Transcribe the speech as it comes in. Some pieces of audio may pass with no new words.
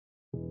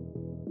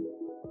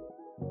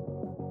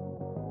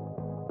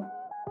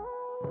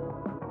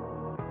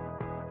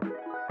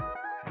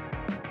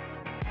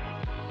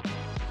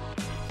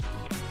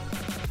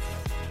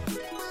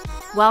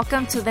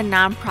Welcome to the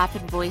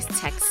NonProfit Voice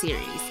Tech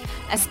Series,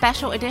 a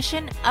special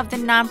edition of the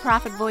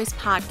NonProfit Voice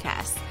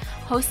podcast,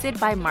 hosted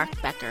by Mark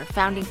Becker,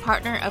 founding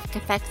partner of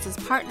Cathexis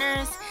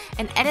Partners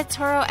and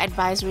editorial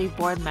advisory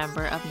board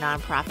member of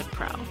NonProfit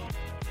Pro.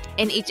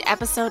 In each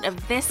episode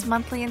of this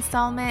monthly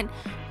installment,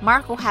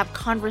 Mark will have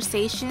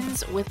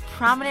conversations with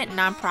prominent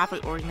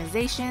nonprofit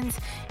organizations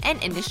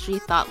and industry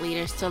thought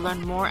leaders to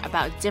learn more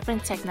about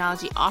different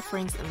technology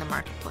offerings in the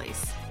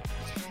marketplace.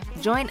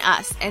 Join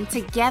us, and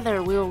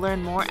together we will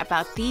learn more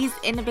about these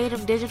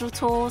innovative digital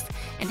tools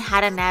and how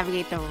to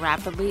navigate the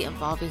rapidly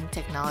evolving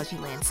technology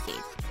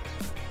landscape.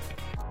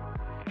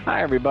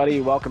 Hi, everybody.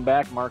 Welcome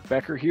back. Mark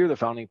Becker here, the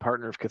founding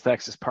partner of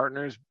Cathexis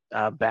Partners,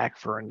 back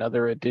for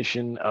another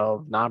edition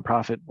of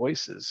NonProfit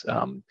Voices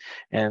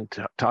and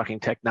talking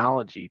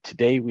technology.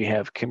 Today, we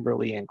have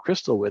Kimberly and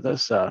Crystal with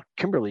us.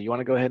 Kimberly, you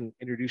want to go ahead and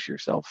introduce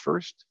yourself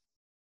first?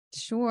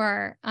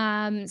 Sure.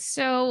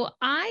 So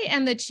I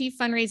am the Chief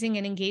Fundraising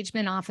and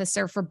Engagement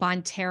Officer for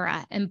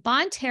Bonterra, and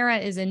Bonterra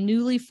is a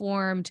newly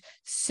formed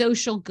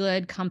social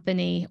good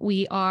company.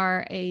 We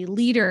are a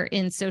leader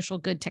in social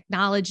good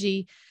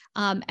technology,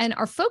 and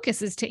our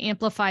focus is to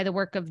amplify the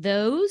work of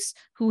those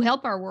who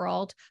help our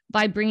world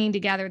by bringing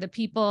together the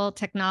people,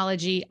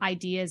 technology,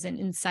 ideas,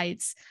 and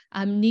insights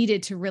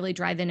needed to really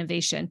drive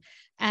innovation.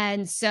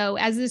 And so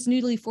as this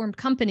newly formed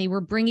company,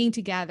 we're bringing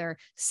together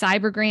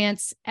cyber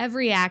grants,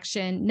 Every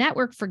Action,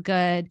 Network for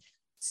Good,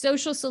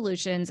 social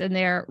solutions, and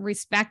their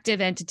respective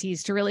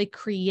entities to really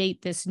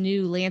create this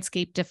new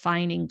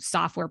landscape-defining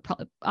software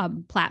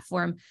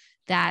platform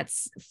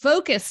that's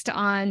focused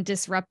on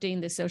disrupting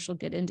the social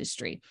good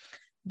industry.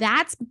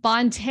 That's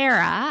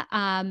Bonterra.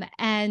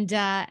 And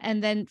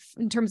then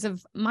in terms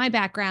of my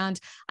background,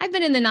 I've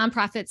been in the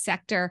nonprofit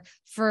sector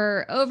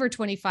for over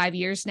 25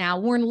 years now,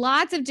 worn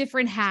lots of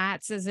different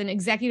hats as an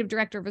executive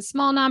director of a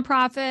small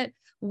nonprofit,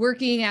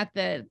 working at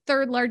the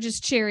third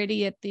largest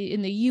charity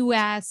in the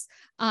US,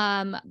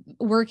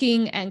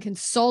 working and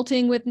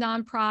consulting with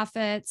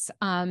nonprofits,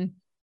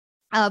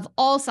 of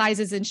all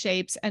sizes and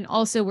shapes, and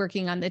also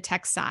working on the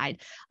tech side.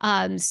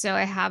 So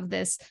I have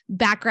this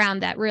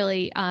background that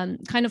really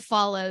kind of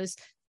follows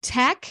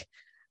tech,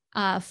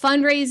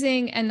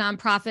 fundraising, and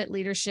nonprofit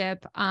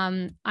leadership.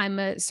 I'm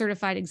a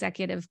certified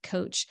executive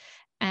coach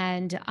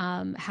and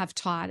have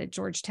taught at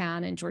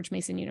Georgetown and George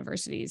Mason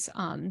universities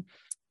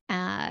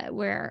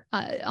where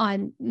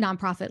on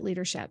nonprofit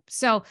leadership.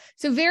 So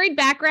varied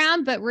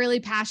background, but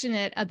really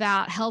passionate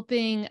about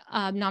helping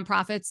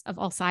nonprofits of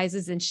all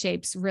sizes and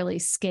shapes really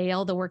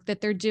scale the work that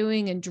they're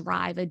doing and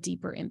drive a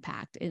deeper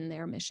impact in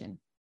their mission.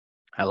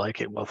 I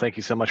like it. Well, thank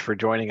you so much for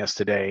joining us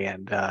today.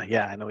 And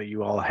yeah, I know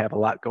you all have a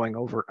lot going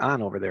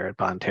on over there at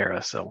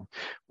Bonterra, so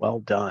well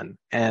done.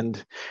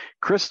 And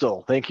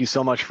Crystal, thank you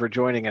so much for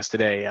joining us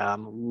today.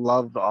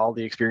 Love all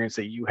the experience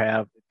that you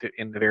have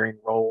in the varying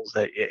roles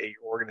at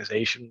your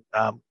organization.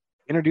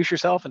 Introduce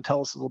yourself and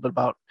tell us a little bit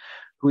about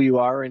who you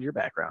are and your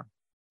background.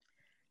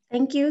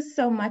 Thank you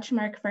so much,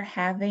 Mark, for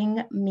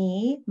having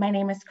me. My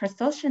name is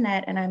Crystal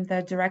Schanette, and I'm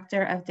the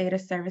Director of Data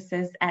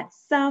Services at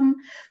SUM,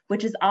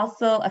 which is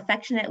also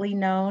affectionately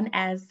known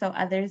as So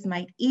Others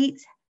Might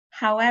Eat.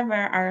 However,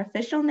 our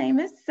official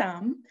name is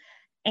SUM,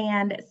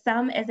 and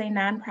SUM is a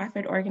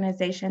nonprofit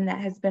organization that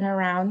has been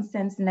around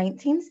since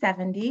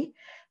 1970,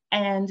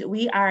 and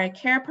we are a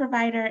care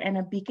provider and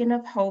a beacon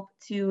of hope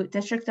to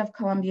District of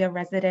Columbia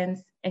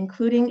residents,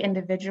 including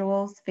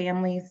individuals,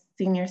 families,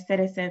 senior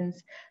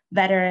citizens,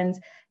 veterans,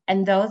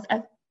 and those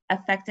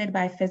affected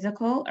by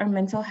physical or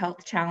mental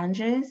health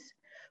challenges.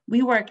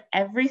 We work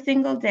every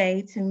single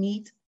day to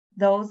meet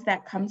those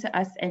that come to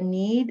us in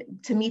need,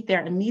 to meet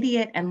their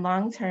immediate and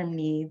long-term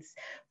needs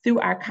through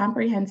our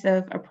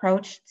comprehensive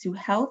approach to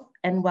health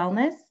and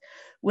wellness,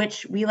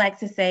 which we like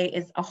to say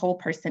is a whole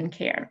person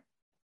care.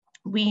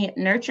 We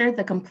nurture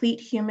the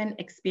complete human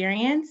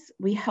experience.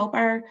 We help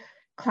our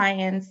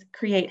clients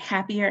create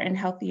happier and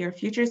healthier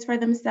futures for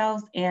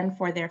themselves and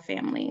for their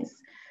families.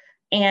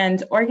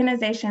 And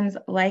organizations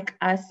like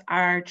us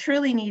are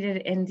truly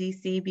needed in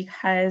DC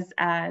because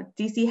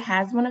DC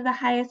has one of the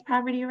highest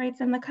poverty rates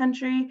in the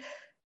country.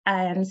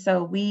 And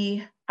so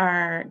we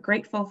are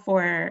grateful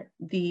for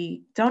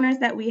the donors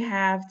that we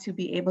have to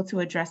be able to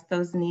address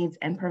those needs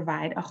and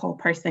provide a whole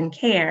person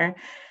care.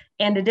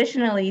 And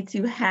additionally,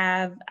 to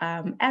have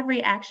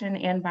Every Action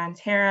and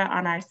Bonterra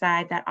on our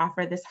side that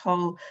offer this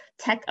whole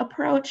tech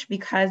approach,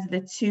 because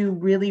the two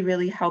really,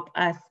 really help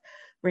us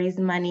raise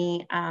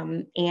money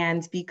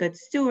and be good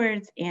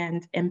stewards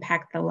and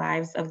impact the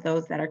lives of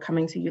those that are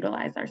coming to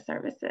utilize our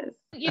services.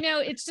 You know,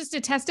 it's just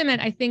a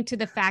testament, I think, to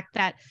the fact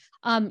that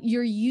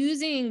you're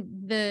using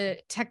the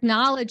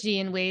technology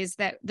in ways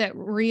that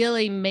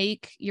really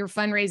make your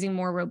fundraising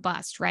more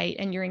robust, right?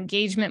 And your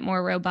engagement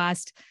more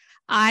robust.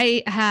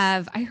 I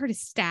heard a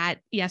stat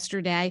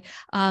yesterday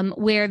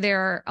where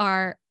there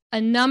are a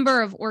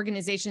number of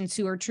organizations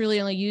who are truly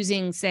only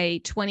using, say,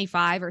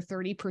 25 or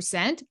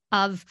 30%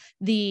 of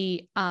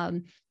the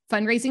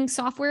fundraising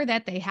software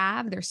that they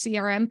have, their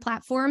CRM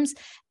platforms.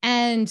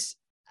 And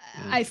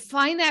I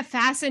find that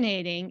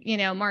fascinating,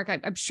 Mark,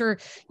 I'm sure,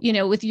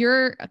 with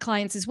your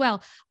clients as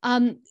well.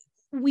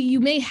 You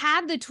may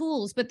have the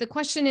tools, but the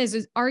question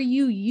is, are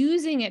you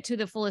using it to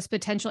the fullest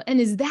potential? And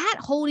is that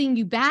holding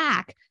you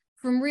back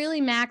from really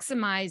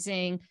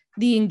maximizing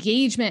the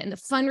engagement and the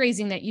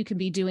fundraising that you can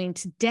be doing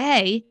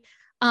today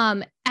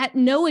at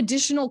no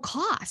additional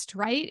cost,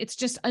 right? It's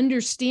just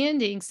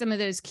understanding some of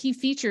those key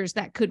features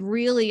that could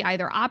really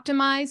either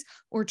optimize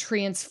or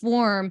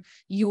transform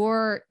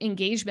your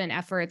engagement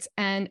efforts.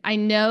 And I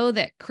know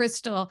that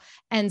Crystal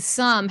and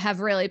some have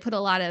really put a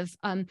lot of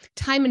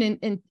time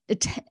and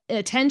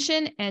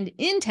attention and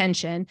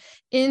intention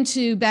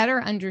into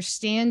better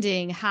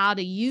understanding how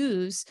to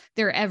use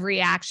their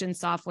every action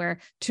software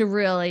to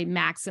really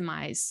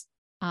maximize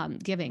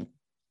giving.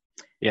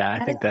 Yeah,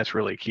 I think that's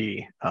really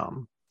key.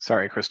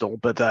 Sorry, Crystal,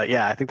 but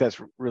yeah, I think that's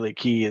really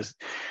key, is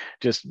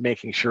just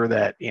making sure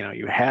that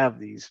you have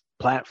these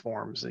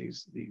platforms,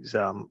 these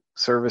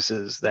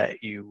services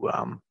that you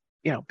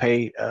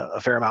pay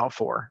a fair amount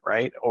for,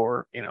 right?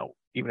 Or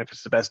even if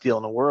it's the best deal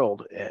in the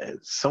world,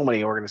 so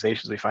many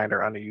organizations we find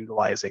are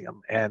underutilizing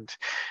them, and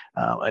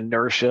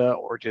inertia,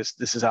 or just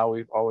this is how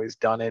we've always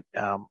done it.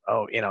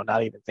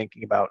 Not even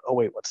thinking about, oh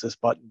wait, what's this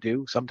button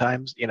do?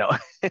 Sometimes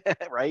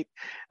right,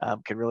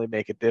 can really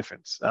make a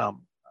difference.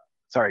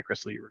 Sorry,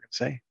 Crystal, you were going to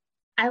say?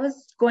 I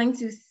was going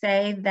to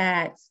say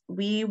that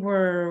we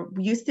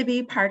used to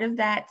be part of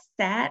that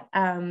stat.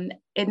 And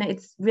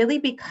it's really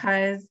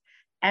because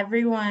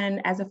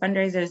everyone as a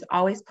fundraiser is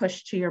always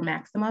pushed to your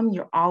maximum.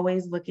 You're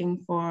always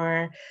looking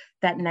for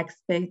that next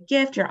big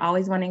gift. You're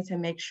always wanting to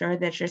make sure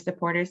that your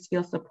supporters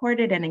feel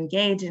supported and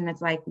engaged. And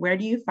it's like, where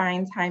do you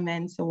find time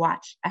in to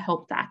watch a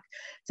help doc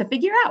to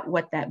figure out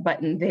what that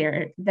button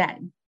there that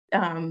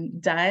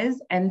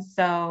does? And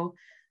so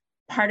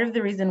part of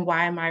the reason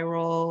why my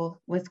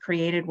role was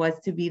created was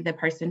to be the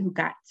person who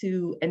got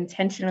to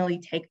intentionally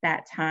take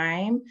that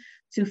time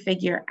to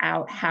figure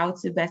out how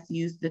to best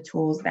use the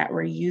tools that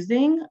we're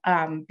using,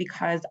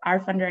 because our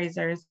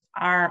fundraisers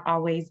are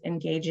always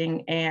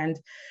engaging and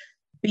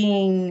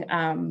being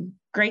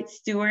great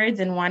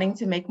stewards and wanting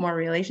to make more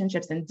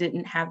relationships, and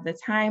didn't have the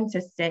time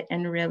to sit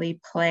and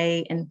really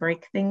play and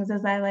break things,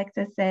 as I like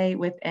to say,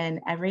 within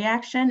every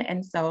action.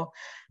 And so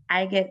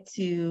I get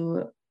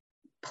to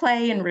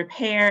play and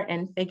repair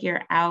and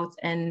figure out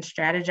and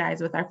strategize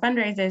with our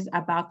fundraisers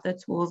about the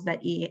tools that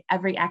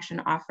every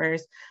action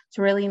offers,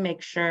 to really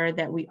make sure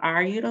that we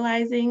are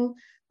utilizing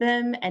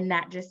them and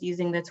not just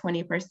using the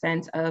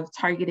 20% of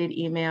targeted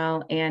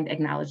email and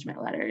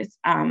acknowledgement letters.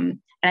 And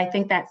I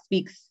think that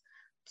speaks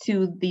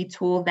to the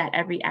tool that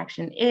every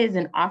action is,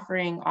 and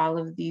offering all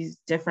of these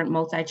different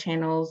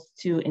multi-channels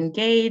to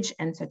engage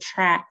and to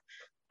track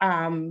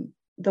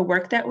the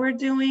work that we're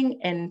doing.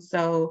 And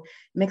so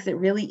it makes it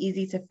really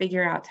easy to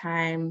figure out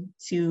time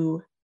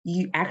to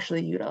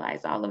actually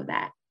utilize all of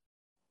that.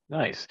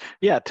 Nice.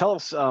 Yeah, tell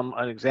us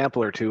an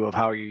example or two of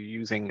how you're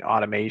using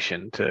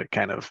automation to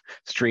kind of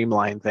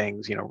streamline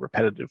things,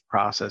 repetitive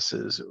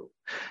processes,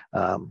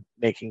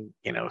 making,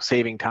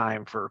 saving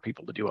time for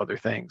people to do other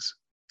things.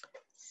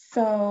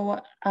 So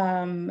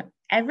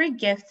every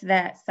gift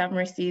that some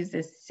receives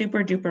is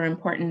super duper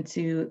important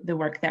to the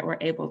work that we're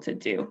able to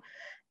do.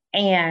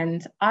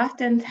 And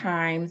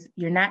oftentimes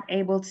you're not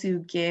able to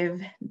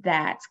give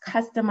that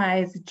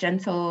customized,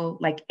 gentle,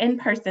 like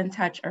in-person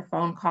touch or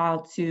phone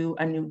call to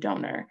a new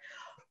donor.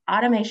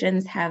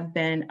 Automations have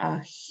been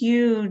a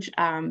huge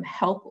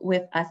help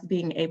with us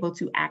being able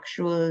to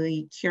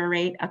actually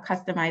curate a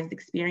customized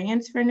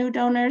experience for new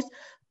donors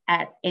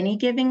at any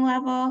giving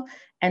level.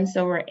 And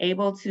so we're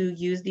able to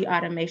use the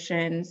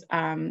automations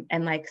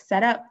and like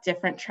set up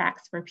different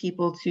tracks for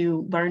people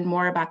to learn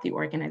more about the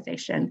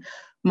organization.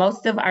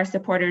 Most of our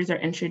supporters are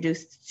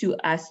introduced to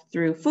us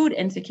through food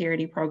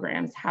insecurity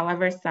programs.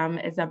 However, some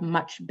is a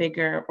much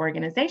bigger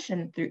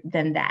organization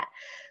than that.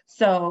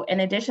 So in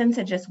addition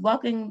to just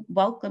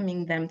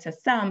welcoming them to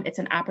some, it's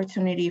an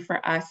opportunity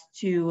for us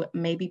to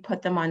maybe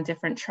put them on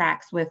different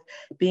tracks with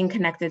being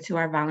connected to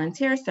our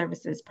volunteer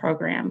services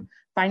program,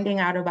 finding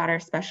out about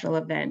our special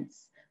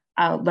events,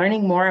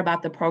 learning more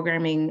about the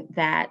programming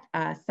that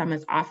some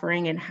is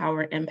offering and how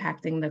we're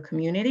impacting the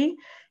community.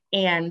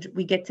 And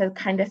we get to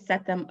kind of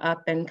set them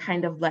up and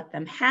kind of let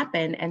them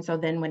happen. And so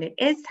then when it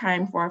is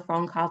time for a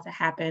phone call to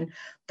happen,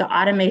 the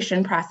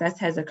automation process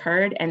has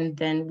occurred. And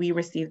then we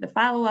receive the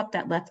follow-up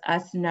that lets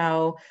us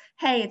know,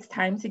 hey, it's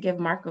time to give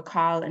Mark a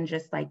call and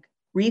just like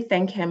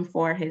re-thank him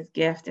for his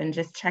gift and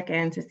just check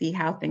in to see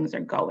how things are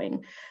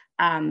going.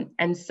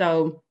 And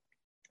so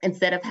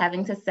instead of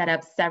having to set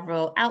up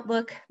several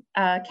Outlook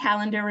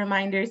calendar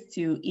reminders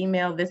to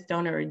email this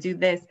donor or do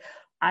this,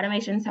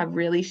 automations have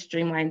really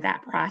streamlined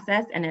that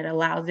process, and it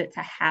allows it to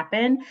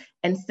happen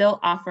and still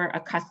offer a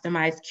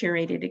customized,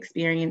 curated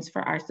experience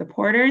for our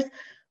supporters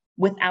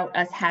without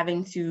us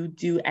having to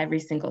do every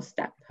single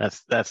step.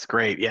 That's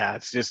great. Yeah,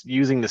 it's just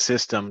using the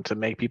system to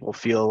make people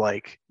feel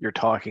like you're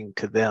talking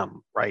to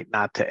them, right?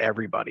 Not to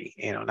everybody,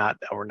 not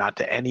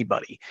to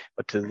anybody,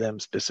 but to them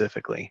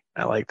specifically.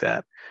 I like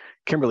that.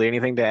 Kimberly,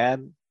 anything to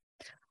add?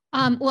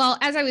 Well,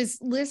 as I was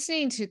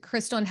listening to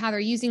Crystal and how they're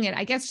using it,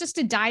 I guess just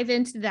to dive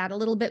into that a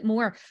little bit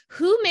more,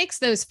 who makes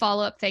those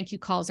follow-up thank you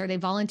calls? Are they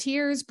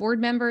volunteers, board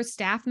members,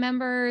 staff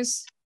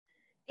members?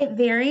 It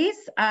varies.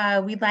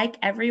 We'd like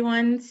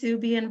everyone to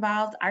be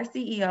involved. Our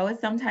CEO is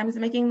sometimes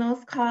making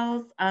those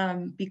calls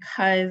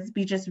because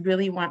we just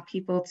really want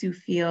people to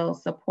feel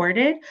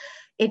supported.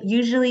 It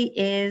usually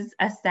is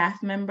a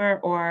staff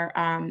member or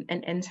an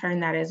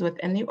intern that is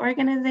within the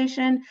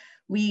organization.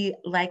 We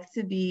like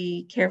to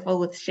be careful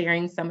with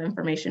sharing some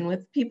information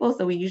with people,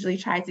 so we usually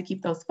try to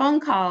keep those phone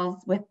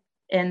calls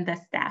within the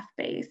staff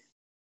base.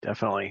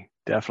 Definitely.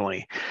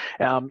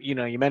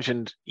 You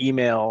mentioned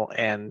email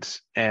and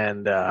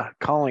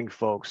calling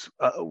folks.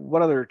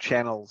 What other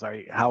channels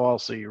how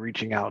else are you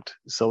reaching out?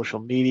 Social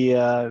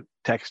media,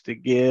 text to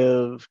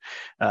give,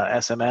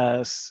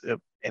 SMS,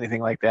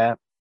 anything like that?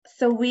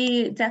 So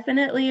we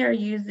definitely are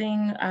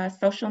using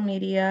social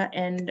media,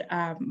 and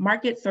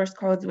market source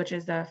codes, which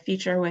is a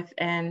feature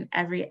within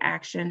Every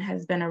Action,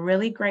 has been a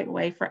really great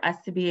way for us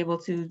to be able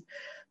to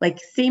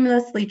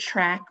seamlessly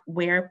track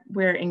where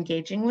we're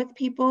engaging with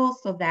people,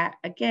 so that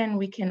again,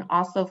 we can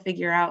also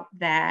figure out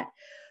that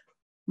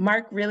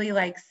Mark really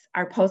likes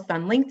our posts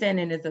on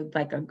LinkedIn and is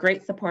a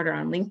great supporter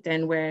on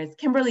LinkedIn, whereas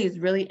Kimberly is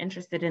really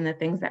interested in the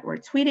things that we're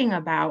tweeting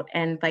about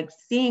and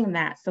seeing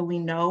that, so we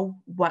know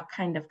what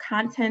kind of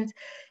content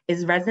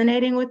is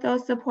resonating with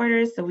those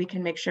supporters, so we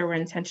can make sure we're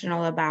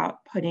intentional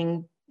about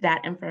putting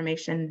that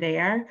information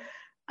there.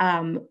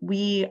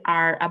 We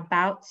are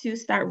about to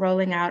start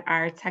rolling out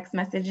our text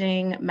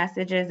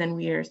messages, and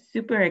we are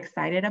super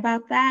excited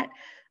about that.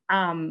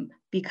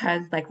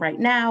 Because right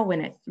now,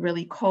 when it's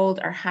really cold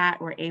or hot,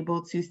 we're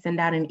able to send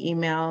out an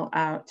email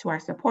to our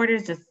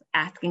supporters, just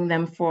asking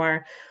them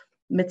for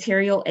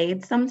material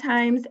aid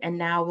sometimes. And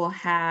now we'll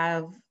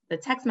have the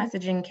text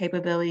messaging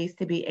capabilities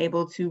to be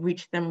able to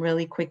reach them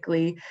really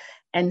quickly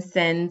and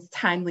send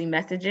timely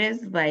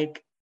messages,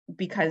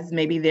 because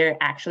maybe they're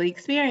actually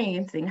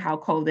experiencing how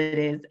cold it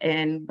is,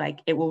 and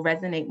it will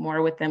resonate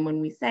more with them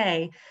when we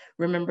say,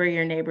 remember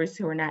your neighbors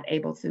who are not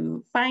able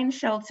to find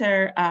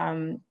shelter,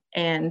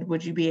 and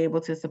would you be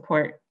able to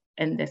support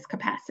in this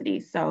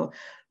capacity? So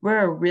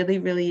we're really,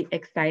 really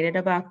excited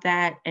about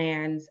that.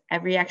 And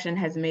Every Action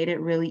has made it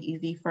really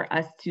easy for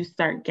us to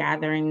start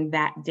gathering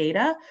that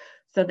data,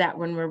 so that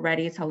when we're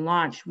ready to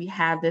launch, we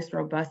have this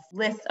robust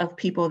list of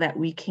people that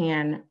we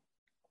can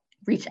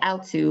reach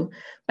out to.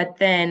 But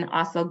then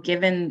also,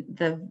 given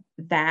the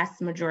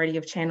vast majority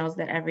of channels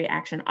that Every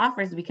Action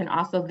offers, we can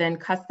also then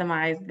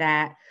customize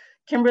that.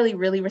 Kimberly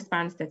really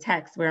responds to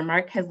text, where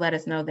Mark has let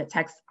us know that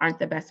texts aren't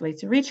the best way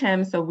to reach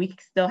him. So we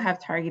still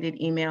have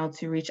targeted email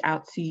to reach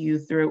out to you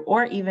through,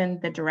 or even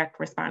the direct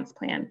response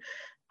plan,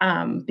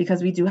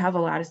 because we do have a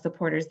lot of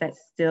supporters that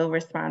still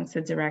respond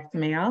to direct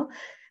mail.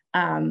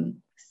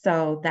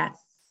 So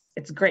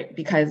it's great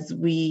because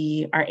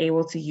we are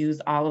able to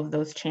use all of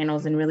those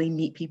channels and really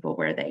meet people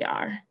where they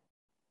are.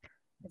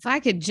 If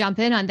I could jump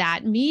in on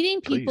that, meeting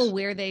people Please.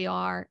 where they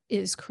are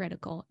is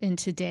critical in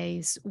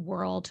today's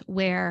world,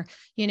 where,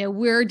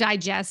 we're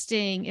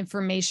digesting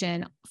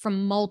information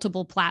from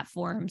multiple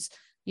platforms,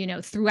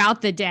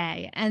 throughout the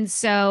day. And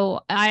so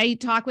I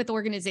talk with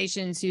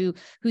organizations who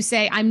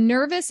say, I'm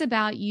nervous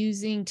about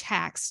using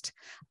text.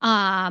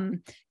 What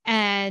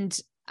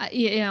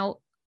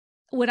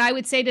I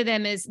would say to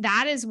them is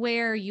that is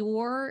where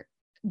your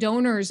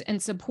donors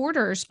and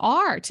supporters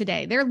are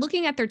today. They're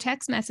looking at their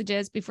text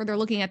messages before they're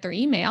looking at their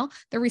email.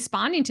 They're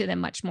responding to them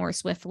much more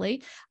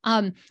swiftly.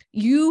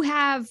 You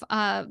have,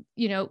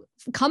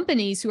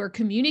 companies who are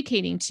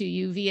communicating to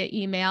you via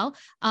email,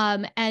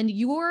 and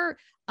your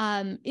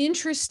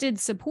interested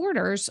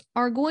supporters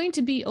are going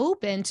to be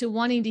open to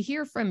wanting to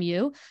hear from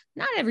you.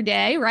 Not every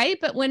day, right?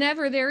 But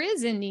whenever there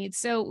is a need.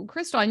 So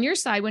Crystal, on your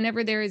side,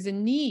 whenever there is a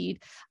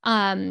need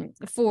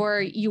for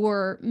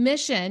your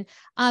mission,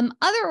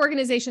 other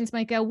organizations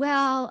might go,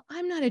 well,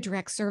 I'm not a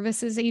direct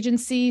services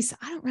agency, so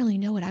I don't really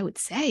know what I would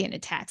say in a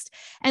text.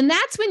 And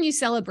that's when you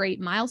celebrate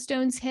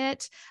milestones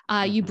hit.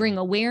 You bring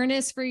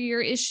awareness for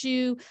your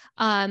issue.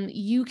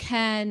 You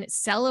can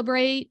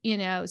celebrate,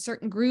 a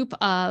certain group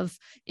of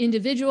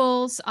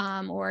individuals,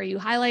 or you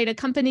highlight a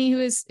company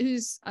who's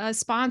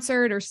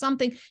sponsored or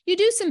something. You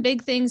do some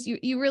big things.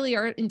 You really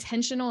are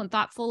intentional and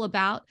thoughtful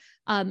about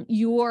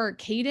your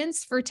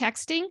cadence for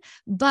texting,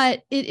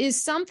 but it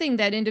is something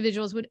that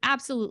individuals would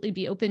absolutely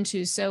be open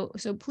to. So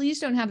please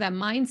don't have that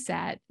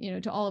mindset,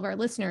 to all of our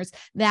listeners,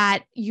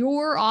 that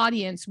your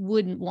audience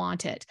wouldn't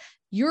want it.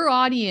 Your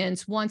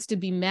audience wants to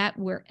be met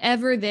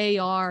wherever they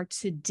are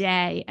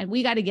today, and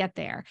we got to get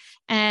there.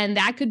 And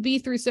that could be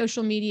through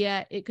social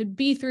media. It could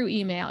be through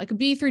email. It could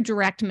be through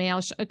direct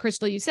mail.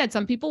 Crystal, you said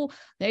some people,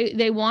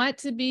 they want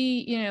to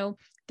be,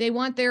 they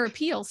want their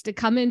appeals to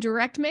come in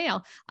direct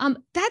mail.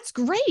 That's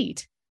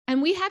great.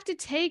 And we have to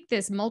take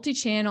this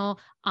multi-channel,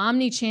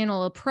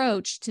 omni-channel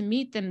approach to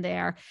meet them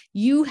there.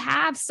 You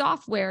have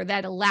software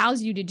that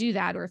allows you to do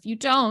that. Or if you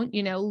don't,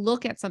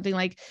 look at something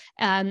like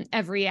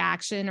Every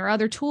Action or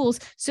other tools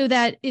so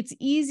that it's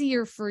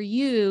easier for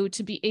you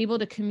to be able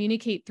to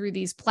communicate through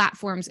these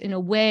platforms in a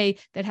way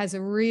that has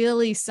a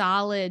really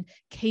solid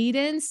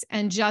cadence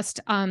and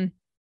just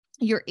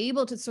you're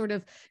able to sort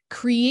of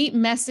create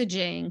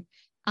messaging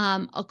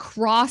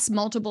across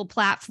multiple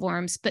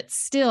platforms, but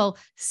still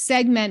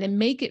segment and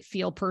make it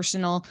feel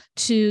personal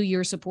to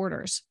your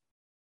supporters.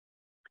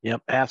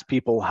 Yep. Ask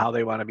people how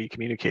they want to be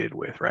communicated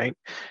with, right?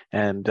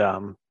 And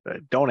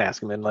don't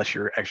ask them unless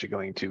you're actually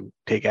going to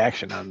take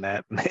action on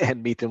that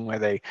and meet them where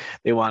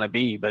they want to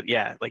be. But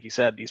yeah, like you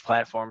said, these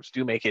platforms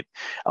do make it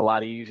a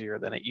lot easier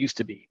than it used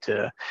to be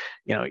to,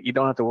 you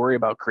don't have to worry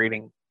about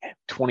creating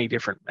 20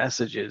 different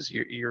messages.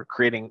 You're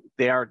creating,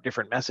 they are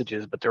different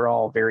messages, but they're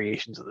all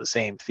variations of the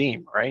same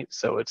theme, right?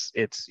 So it's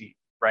you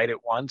write it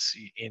once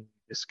and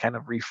just kind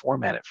of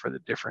reformat it for the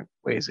different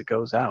ways it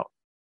goes out.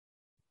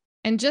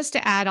 And just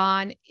to add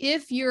on,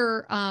 if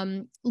your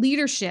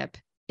leadership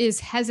is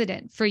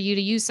hesitant for you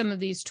to use some of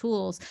these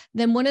tools,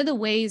 then one of the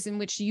ways in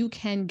which you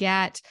can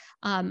get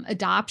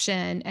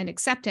adoption and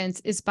acceptance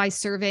is by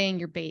surveying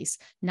your base,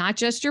 not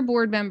just your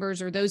board members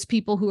or those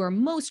people who are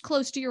most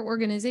close to your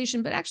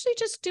organization, but actually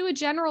just do a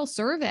general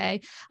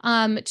survey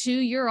to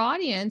your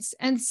audience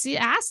and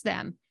ask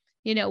them,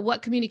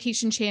 what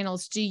communication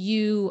channels do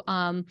you,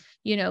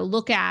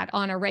 look at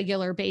on a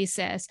regular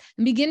basis,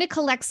 and begin to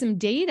collect some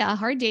data,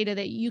 hard data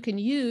that you can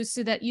use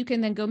so that you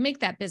can then go make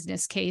that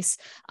business case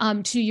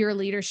to your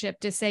leadership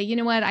to say, you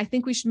know what, I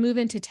think we should move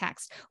into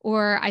text,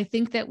 or I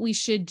think that we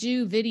should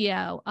do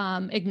video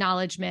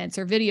acknowledgements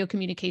or video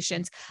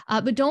communications.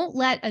 But don't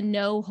let a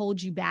no hold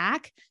you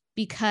back,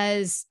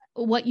 because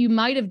what you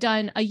might have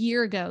done a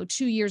year ago,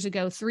 2 years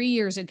ago, 3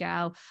 years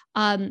ago,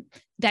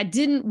 that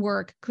didn't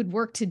work could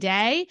work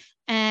today.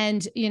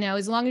 And,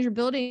 as long as you're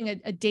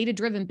building a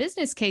data-driven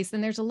business case,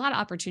 then there's a lot of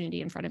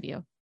opportunity in front of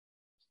you.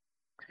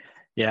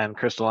 Yeah. And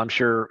Crystal, I'm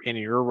sure in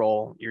your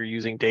role, you're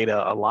using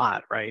data a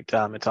lot, right?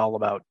 It's all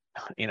about,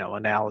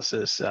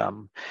 analysis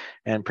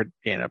and,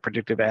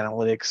 predictive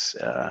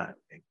analytics,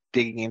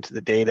 digging into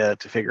the data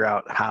to figure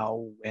out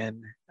how,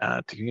 when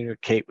to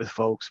communicate with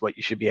folks, what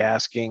you should be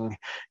asking.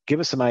 Give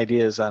us some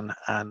ideas on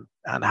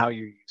how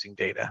you're using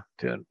data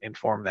to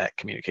inform that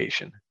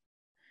communication.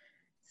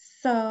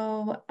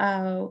 So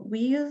we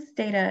use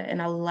data in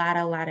a lot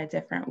of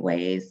different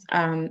ways.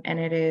 And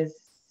it is,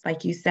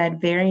 like you said,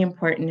 very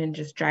important in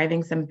just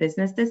driving some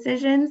business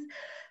decisions.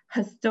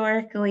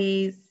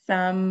 Historically,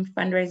 some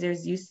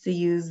fundraisers used to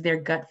use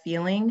their gut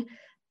feeling,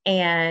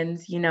 and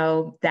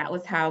that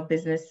was how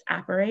business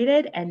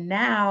operated. And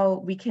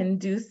now we can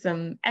do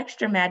some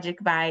extra magic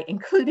by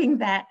including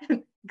that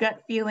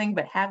gut feeling,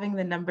 but having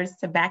the numbers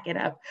to back it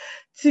up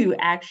to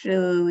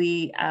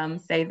actually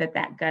say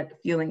that gut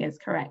feeling is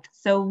correct.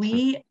 So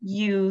we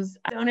use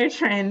donor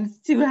trends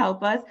to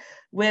help us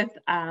with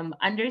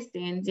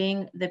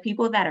understanding the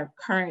people that are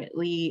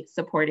currently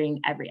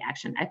supporting Every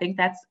Action. I think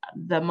that's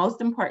the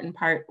most important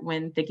part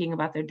when thinking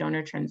about the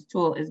donor trends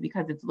tool, is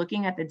because it's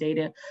looking at the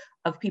data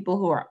of people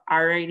who are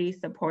already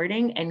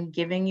supporting and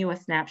giving you a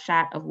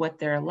snapshot of what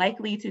they're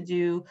likely to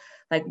do,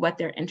 like what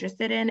they're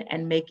interested in,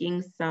 and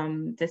making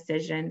some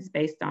decisions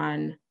based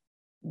on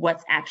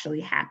what's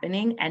actually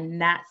happening and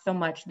not so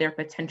much their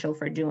potential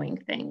for doing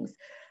things.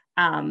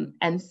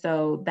 And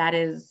so that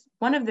is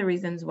one of the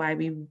reasons why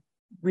we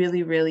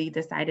really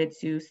decided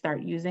to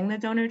start using the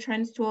donor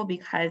trends tool,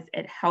 because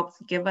it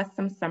helps give us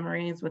some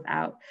summaries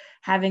without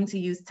having to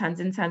use tons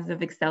and tons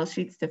of Excel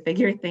sheets to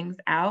figure things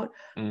out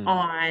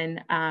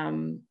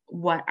on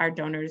what our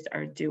donors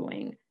are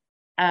doing.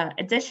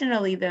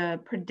 Additionally, the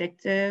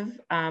predictive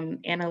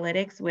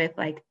analytics with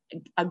like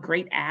a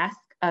great ask,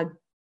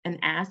 an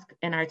ask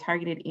in our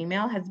targeted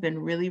email has been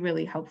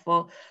really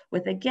helpful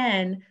with,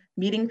 again,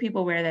 meeting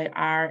people where they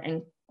are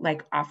and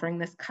like offering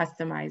this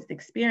customized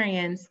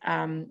experience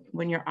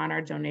when you're on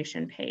our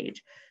donation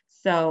page.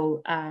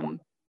 So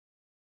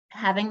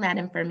having that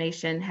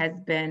information has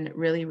been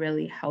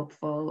really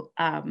helpful.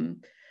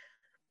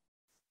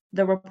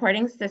 The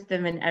reporting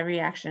system in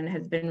Every Action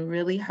has been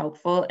really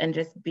helpful in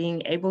just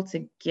being able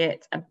to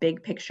get a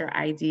big picture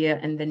idea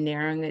and then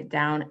narrowing it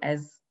down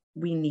as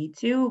we need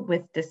to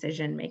with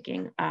decision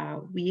making.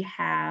 We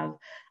have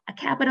a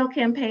capital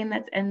campaign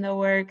that's in the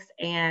works,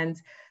 and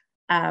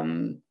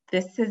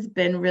this has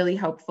been really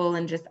helpful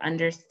in just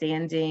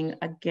understanding,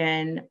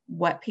 again,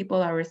 what people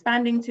are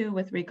responding to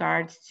with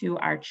regards to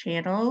our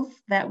channels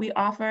that we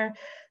offer,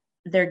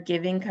 their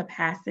giving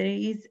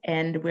capacities,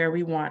 and where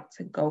we want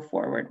to go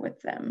forward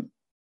with them.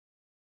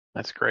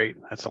 That's great.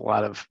 That's a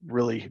lot of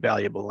really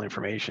valuable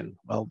information.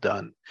 Well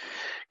done.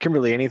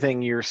 Kimberly,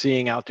 anything you're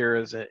seeing out there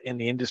in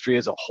the industry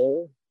as a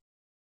whole?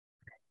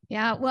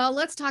 Yeah, well,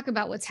 let's talk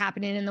about what's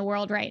happening in the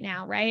world right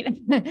now, right?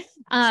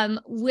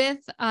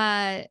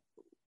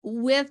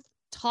 With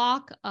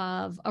talk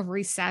of a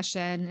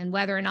recession and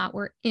whether or not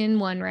we're in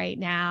one right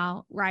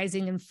now,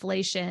 rising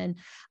inflation,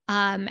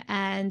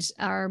 and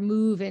our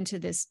move into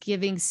this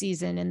giving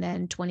season and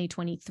then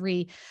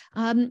 2023,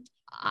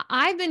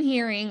 I've been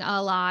hearing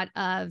a lot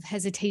of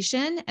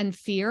hesitation and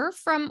fear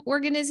from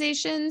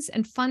organizations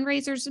and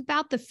fundraisers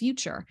about the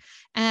future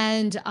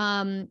and,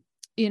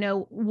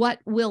 what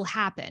will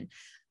happen.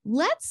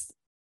 Let's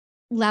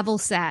level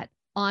set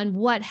on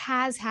what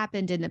has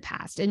happened in the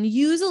past and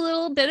use a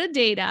little bit of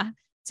data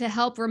to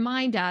help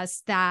remind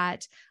us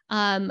that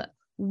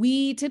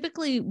we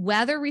typically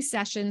weather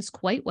recessions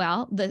quite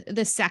well,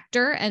 the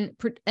sector and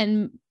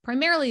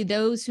primarily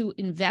those who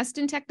invest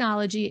in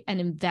technology and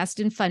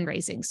invest in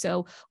fundraising.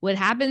 So what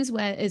happens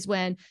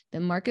when the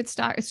market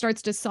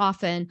starts to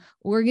soften,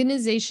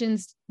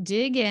 organizations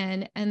dig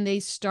in and they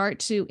start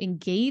to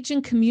engage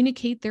and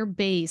communicate their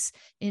base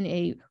in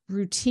a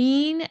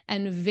routine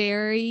and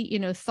very,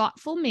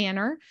 thoughtful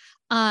manner.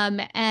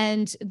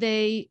 And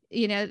they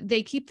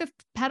keep the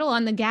pedal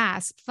on the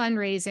gas,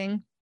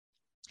 fundraising.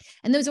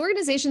 And those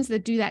organizations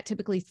that do that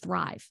typically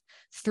thrive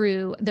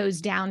through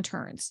those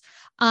downturns.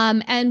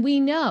 And we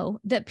know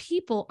that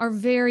people are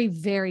very,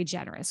 very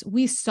generous.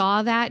 We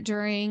saw that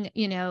during,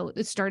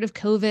 the start of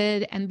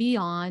COVID and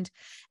beyond.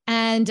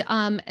 And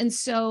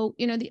so,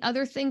 the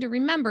other thing to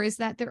remember is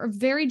that there are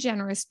very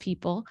generous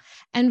people,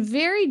 and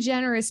very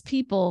generous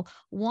people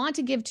want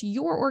to give to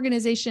your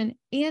organization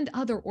and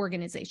other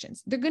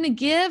organizations. They're going to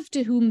give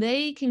to whom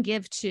they can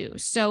give to.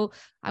 So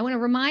I want to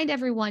remind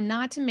everyone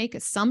not to make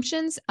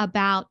assumptions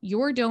about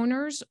your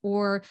donors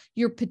or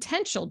your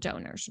potential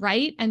donors,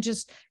 right? And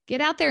just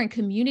get out there and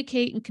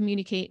communicate and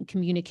communicate and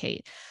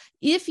communicate.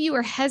 If you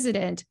are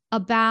hesitant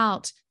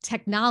about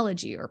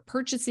technology or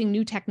purchasing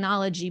new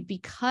technology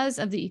because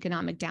of the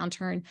economic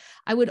downturn,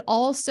 I would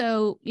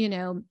also,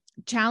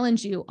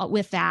 challenge you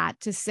with that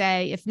to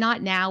say, if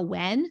not now,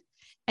 when?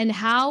 And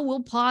how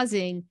will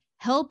pausing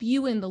help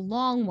you in the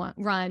long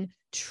run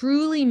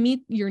truly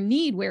meet your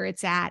need where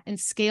it's at and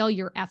scale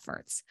your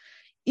efforts?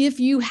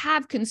 If you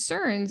have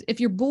concerns, if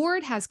your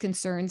board has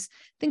concerns,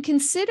 then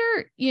consider,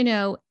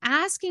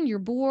 asking your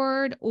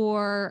board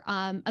or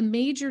a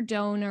major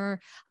donor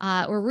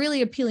or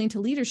really appealing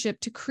to leadership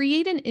to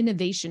create an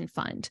innovation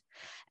fund.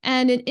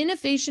 And an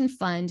innovation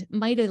fund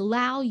might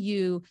allow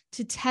you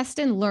to test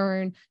and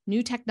learn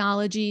new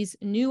technologies,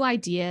 new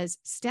ideas,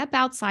 step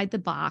outside the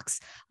box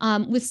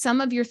with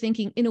some of your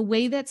thinking in a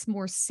way that's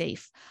more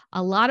safe.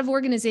 A lot of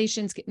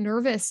organizations get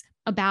nervous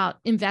about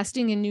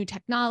investing in new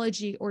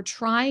technology or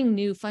trying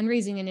new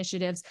fundraising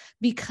initiatives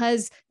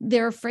because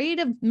they're afraid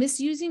of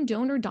misusing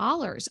donor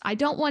dollars. I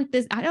don't want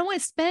to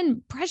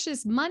spend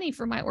precious money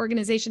for my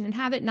organization and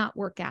have it not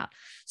work out.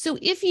 So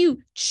if you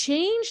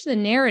change the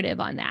narrative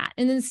on that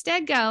and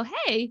instead go,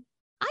 hey,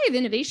 I have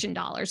innovation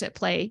dollars at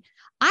play,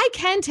 I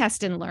can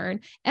test and learn.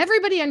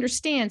 Everybody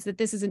understands that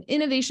this is an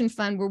innovation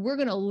fund where we're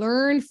going to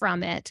learn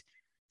from it.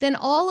 Then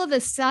all of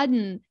a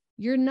sudden,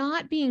 you're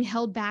not being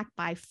held back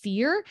by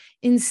fear.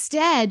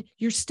 Instead,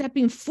 you're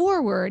stepping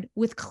forward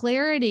with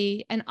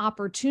clarity and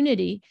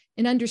opportunity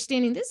and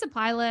understanding this is a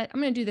pilot. I'm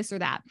going to do this or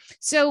that.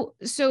 So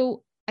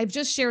I've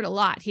just shared a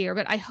lot here,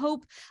 but I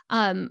hope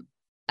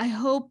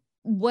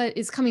what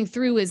is coming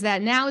through is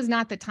that now is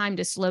not the time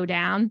to slow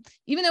down,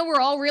 even though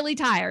we're all really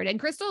tired. And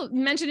Crystal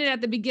mentioned it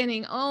at the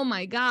beginning. Oh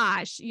my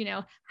gosh,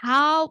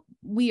 how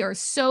we are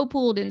so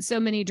pulled in so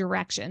many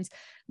directions.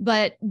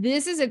 But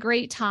this is a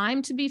great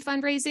time to be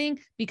fundraising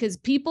because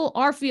people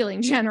are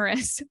feeling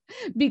generous,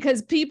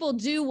 because people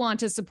do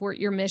want to support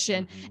your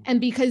mission, and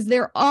because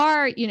there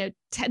are,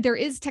 there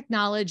is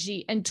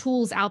technology and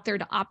tools out there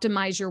to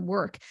optimize your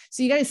work.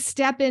 So you got to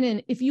step in,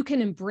 and if you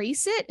can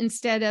embrace it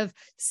instead of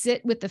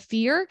sit with the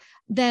fear,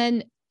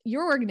 then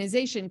your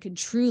organization can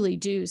truly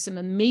do some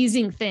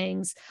amazing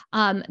things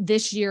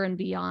this year and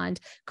beyond.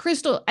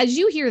 Crystal, as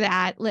you hear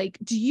that,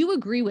 do you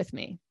agree with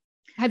me?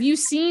 Have you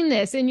seen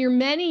this in your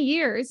many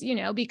years,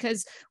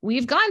 because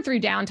we've gone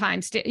through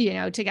downtimes,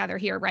 together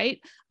here, right?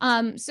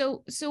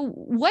 So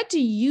what do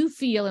you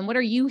feel and what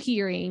are you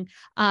hearing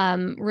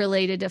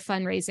related to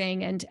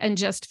fundraising and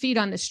just feet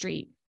on the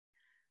street?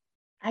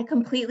 I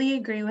completely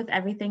agree with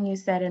everything you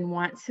said and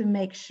want to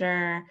make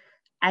sure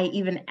I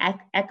even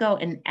echo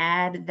and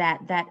add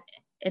that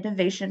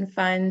innovation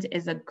fund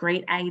is a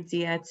great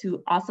idea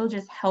to also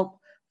just help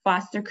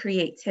foster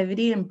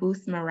creativity and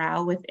boost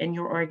morale within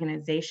your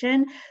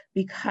organization,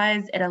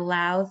 because it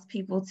allows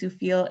people to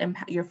feel,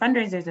 your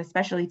fundraisers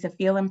especially, to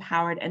feel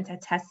empowered and to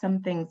test some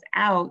things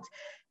out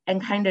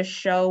and kind of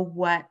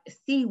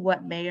see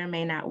what may or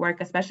may not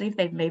work, especially if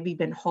they've maybe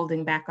been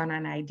holding back on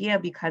an idea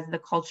because the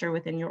culture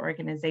within your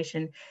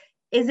organization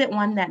isn't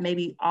one that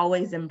maybe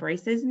always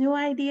embraces new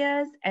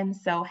ideas. And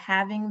so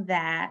having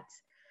that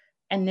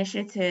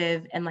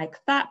initiative and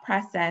thought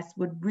process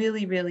would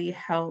really, really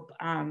help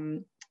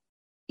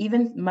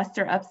even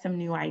muster up some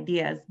new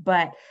ideas.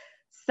 But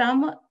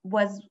some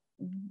was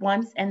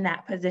once in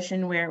that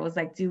position where it was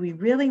do we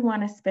really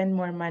want to spend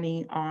more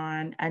money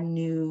on a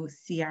new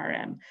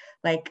CRM?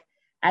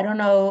 I don't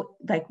know,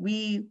 like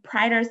we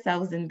pride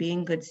ourselves in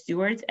being good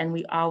stewards, and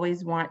we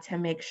always want to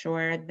make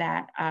sure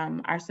that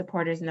our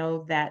supporters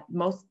know that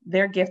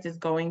their gift is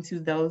going to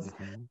those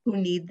who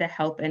need the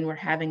help, and we're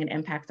having an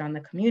impact on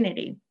the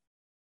community.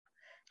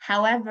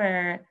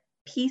 However,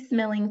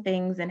 piecemealing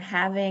things and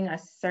having a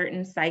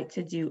certain site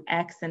to do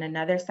X and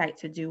another site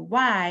to do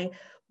Y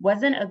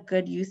wasn't a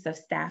good use of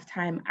staff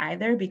time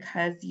either,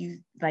 because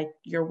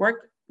your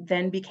work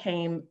then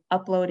became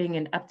uploading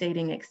and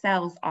updating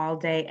Excels all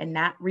day and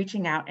not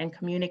reaching out and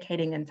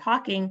communicating and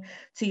talking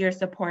to your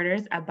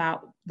supporters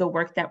about the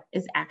work that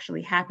is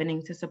actually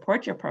happening to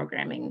support your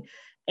programming.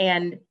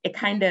 And it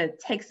kind of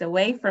takes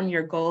away from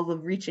your goal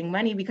of reaching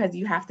money, because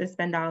you have to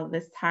spend all of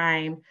this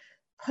time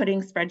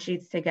putting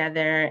spreadsheets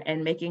together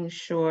and making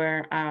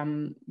sure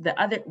the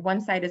other one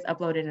site is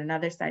uploaded,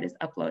 another site is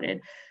uploaded.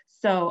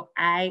 So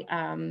I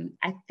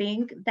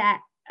think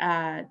that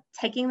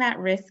taking that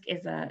risk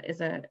is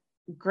a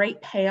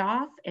great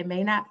payoff. It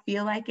may not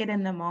feel like it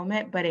in the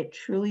moment, but it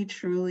truly,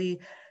 truly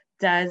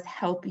does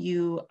help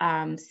you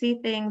see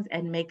things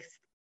and makes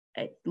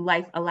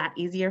life a lot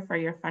easier for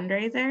your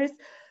fundraisers.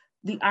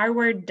 The R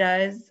word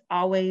does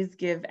always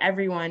give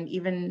everyone,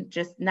 even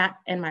just not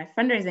in my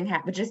fundraising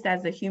hat, but just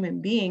as a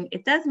human being,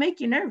 it does make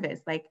you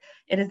nervous. Like,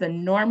 it is a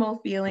normal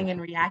feeling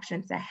and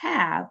reaction to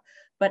have,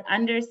 but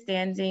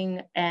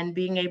understanding and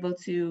being able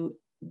to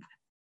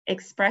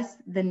express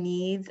the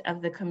needs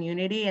of the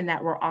community, and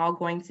that we're all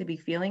going to be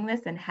feeling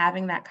this, and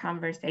having that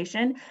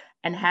conversation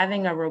and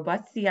having a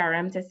robust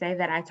CRM to say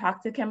that I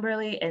talked to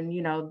Kimberly, and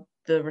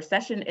the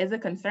recession is a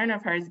concern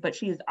of hers, but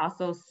she is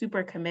also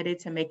super committed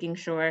to making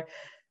sure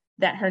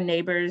that her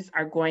neighbors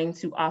are going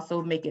to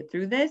also make it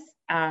through this,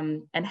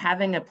 and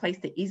having a place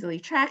to easily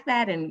track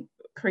that and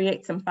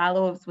create some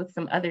follow-ups with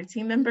some other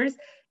team members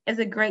is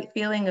a great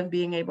feeling of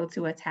being able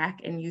to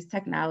attack and use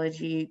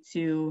technology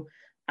to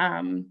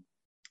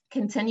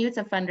continue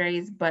to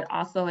fundraise, but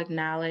also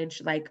acknowledge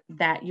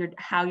that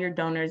how your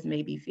donors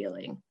may be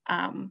feeling,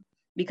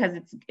 because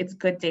it's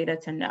good data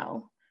to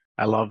know.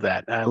 I love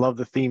that. I love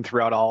the theme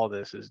throughout all of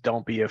this is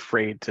don't be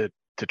afraid to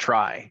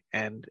try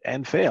and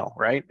fail,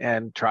 right?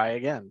 And try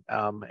again.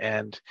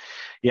 And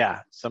yeah,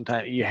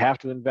 sometimes you have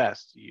to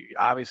invest.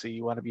 Obviously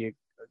you want to be a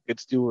good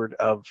steward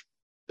of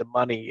the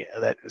money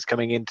that is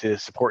coming in to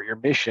support your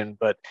mission,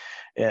 but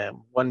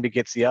one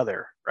begets the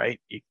other, right?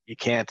 You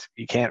can't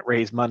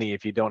raise money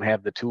if you don't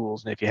have the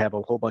tools, and if you have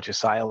a whole bunch of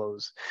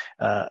silos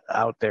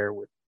out there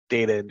with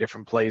data in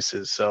different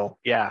places. So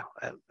yeah,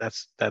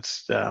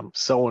 that's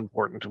so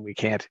important, and we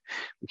can't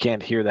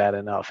hear that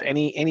enough.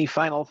 Any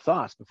final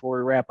thoughts before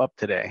we wrap up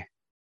today,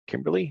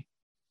 Kimberly?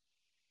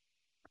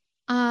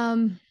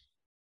 I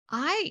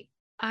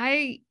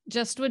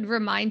just would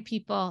remind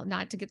people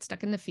not to get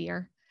stuck in the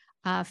fear,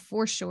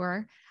 for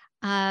sure.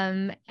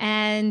 And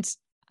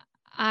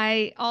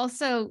I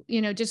also,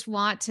 just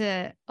want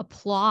to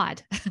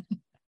applaud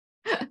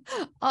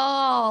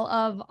all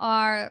of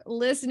our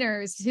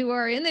listeners who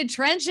are in the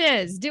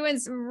trenches doing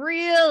some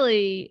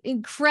really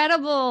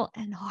incredible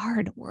and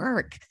hard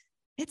work.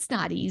 It's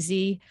not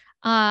easy.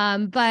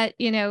 But,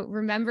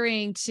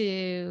 remembering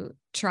to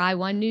try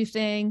one new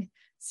thing,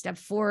 step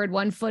forward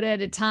 1 foot at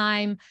a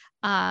time,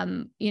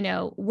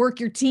 work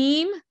your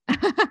team.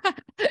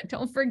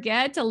 Don't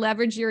forget to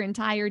leverage your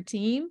entire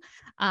team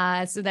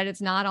so that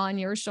it's not on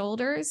your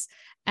shoulders.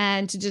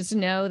 And to just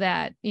know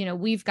that,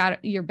 we've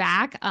got your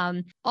back.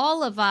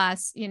 All of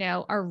us,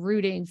 are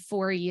rooting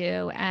for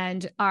you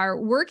and are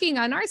working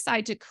on our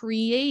side to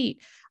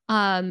create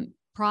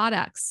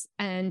products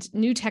and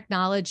new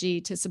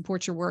technology to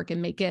support your work and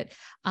make it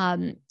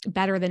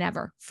better than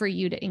ever for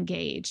you to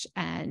engage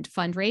and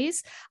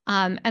fundraise.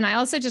 And I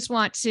also just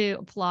want to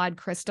applaud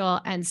Crystal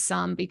and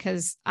Some,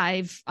 because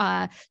I've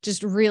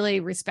just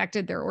really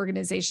respected their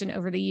organization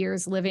over the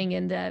years living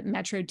in the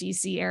Metro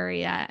DC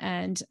area.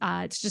 And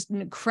it's just an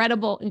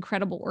incredible,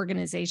 incredible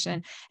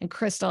organization. And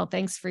Crystal,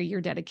 thanks for your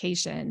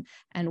dedication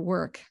and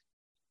work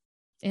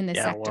in this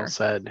sector. Well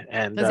said.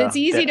 And because it's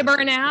easy to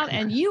burn out,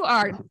 and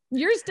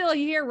you're still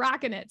here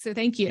rocking it. So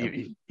thank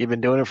you. You've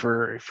been doing it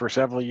for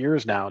several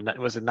years now.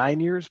 Was it 9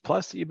 years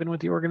plus that you've been with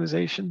the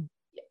organization?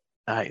 Yeah.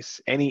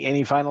 Nice.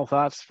 Any final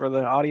thoughts for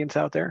the audience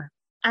out there?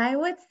 I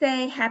would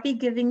say happy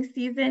giving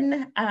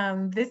season.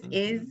 This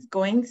is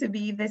going to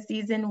be the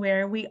season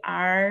where we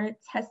are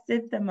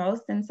tested the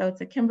most. And so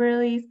to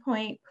Kimberly's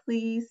point,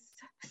 please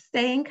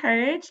stay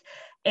encouraged.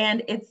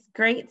 And it's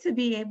great to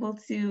be able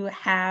to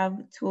have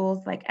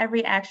tools like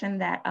Every Action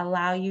that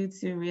allow you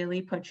to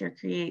really put your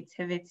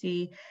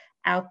creativity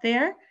out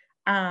there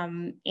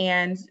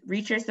and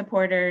reach your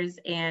supporters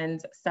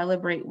and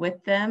celebrate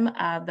with them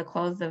the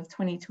close of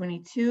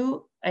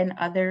 2022 and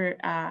other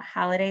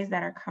holidays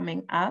that are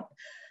coming up.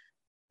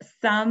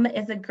 Some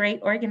is a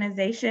great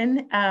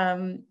organization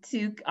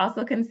to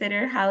also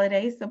consider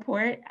holiday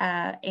support.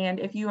 And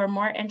if you are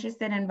more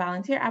interested in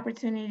volunteer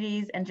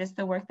opportunities and just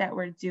the work that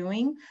we're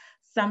doing,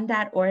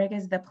 some.org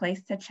is the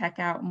place to check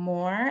out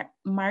more.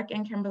 Mark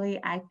and Kimberly,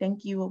 I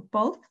thank you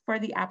both for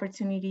the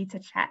opportunity to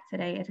chat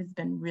today. It has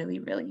been really,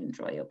 really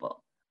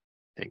enjoyable.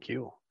 Thank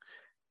you.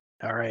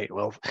 All right.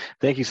 Well,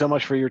 thank you so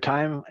much for your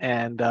time,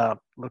 and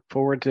look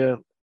forward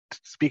to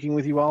speaking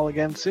with you all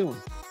again soon.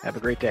 Have a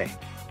great day.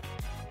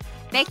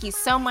 Thank you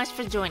so much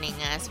for joining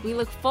us. We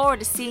look forward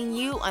to seeing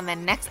you on the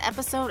next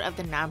episode of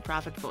The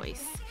Nonprofit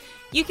Voice.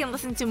 You can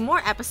listen to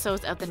more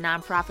episodes of The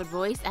Nonprofit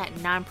Voice at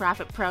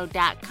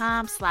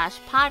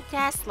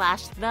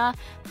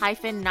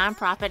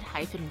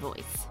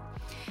nonprofitpro.com/podcast/the-nonprofit-voice.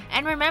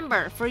 And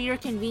remember, for your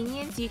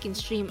convenience, you can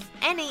stream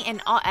any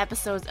and all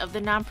episodes of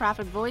The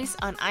Nonprofit Voice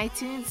on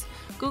iTunes,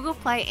 Google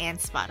Play, and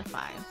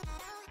Spotify.